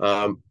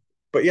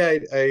 But yeah,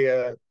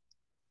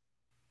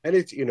 and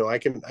it's I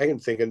can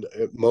think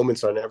of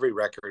moments on every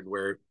record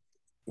where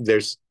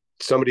there's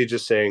somebody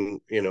just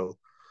saying,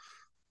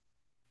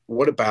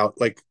 what about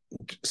like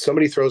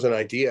somebody throws an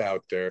idea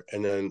out there,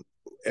 and then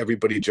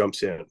everybody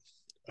jumps in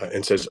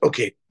and says,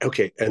 "Okay,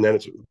 okay," and then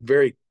it's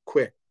very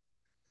quick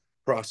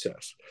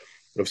process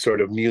of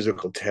sort of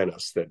musical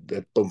tennis that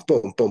boom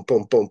boom boom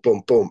boom boom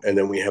boom boom, and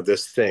then we have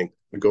this thing,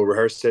 we go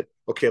rehearse it,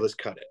 okay, let's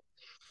cut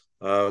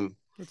it.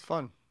 It's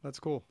fun. That's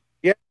cool.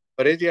 Yeah,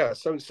 but yeah,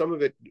 some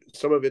of it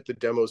the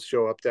demos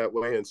show up that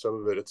way, and some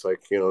of it it's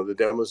like, the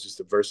demo's just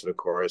a verse and a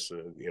chorus,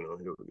 and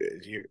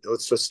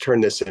let's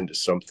turn this into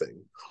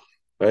something.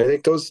 And I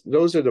think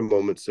those are the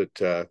moments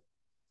that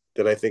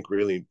I think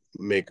really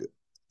make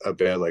a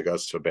band like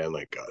us a band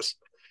like us,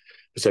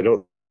 because I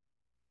don't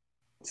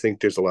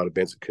think there's a lot of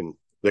bands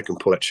that can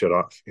pull that shit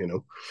off.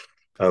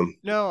 um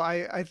No,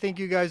 I think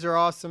you guys are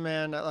awesome,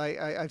 man.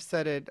 I've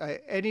said it.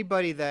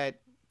 Anybody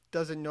that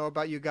doesn't know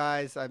about you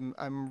guys,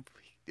 I'm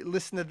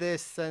listen to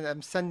this and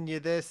I'm sending you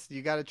this.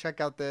 You got to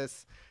check out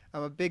this.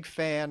 I'm a big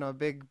fan. I'm a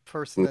big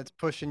person that's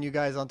pushing you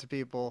guys onto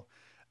people.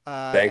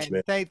 Thanks, And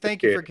man. thank you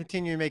Appreciate for it.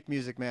 continuing to make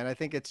music, man. I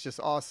think it's just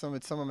awesome.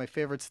 It's some of my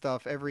favorite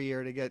stuff every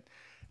year to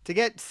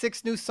get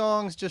six new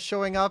songs just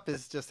showing up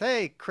is just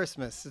hey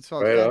Christmas. It's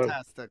all Right on.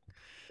 fantastic.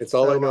 It's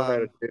all I So know how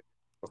to do.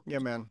 yeah,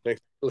 man.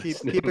 Thanks for Keep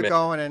listening, keep it man.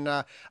 going, and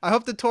I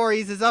hope the tour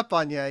eases up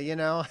on you.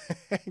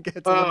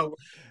 Gets a little Oh,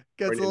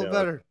 gets a little now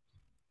better.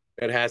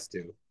 it has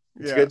to.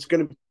 It's Yeah. it's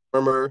going to be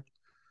warmer.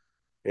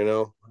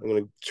 I'm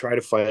going to try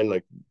to find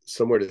like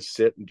somewhere to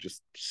sit and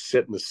just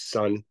sit in the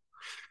sun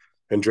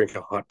and drink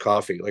a hot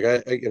coffee. Like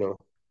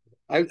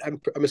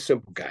I'm a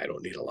simple guy. I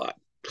don't need a lot.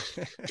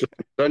 Just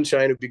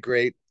sunshine would be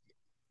great.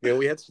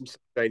 We had some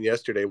sunshine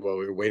yesterday while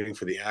we were waiting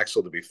for the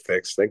axle to be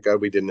fixed. Thank God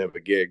we didn't have a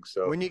gig.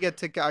 So When you get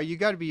to, you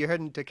got to be, you're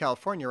heading to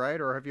California,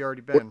 right? Or have you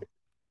already been?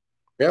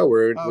 yeah,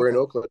 we're Oh, we're in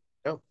okay. Oakland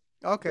now.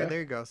 Okay, Yeah, there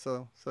you go.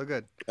 So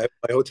good. at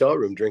my hotel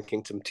room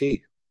drinking some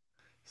tea,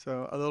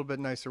 So a little bit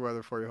nicer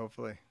weather for you,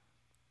 hopefully.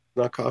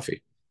 not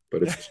coffee,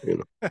 but it's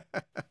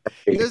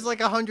There's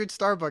like 100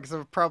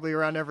 Starbucks probably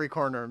around every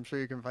corner. I'm sure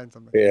you can find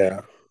something.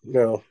 yeah,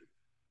 no,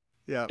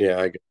 Yeah. yeah,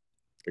 I get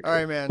All right,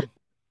 picture. man.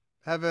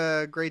 Have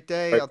a great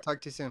day. Right. I'll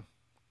talk to you soon.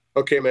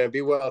 Okay, man.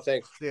 Be well.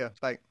 Thanks. See ya.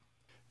 Bye.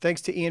 Thanks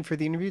to Ian for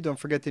the interview. Don't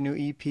forget the new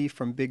EP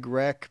from Big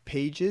Rec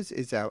Pages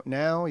is out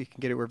now. You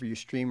can get it wherever you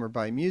stream or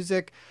buy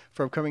music.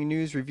 For upcoming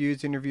news,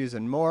 reviews, interviews,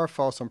 and more,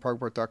 follow us on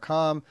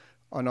progreport.com,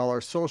 on all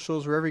our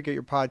socials, wherever you get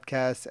your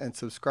podcasts, and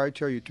subscribe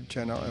to our YouTube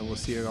channel, and we'll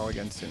see you all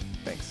again soon.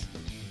 Thanks.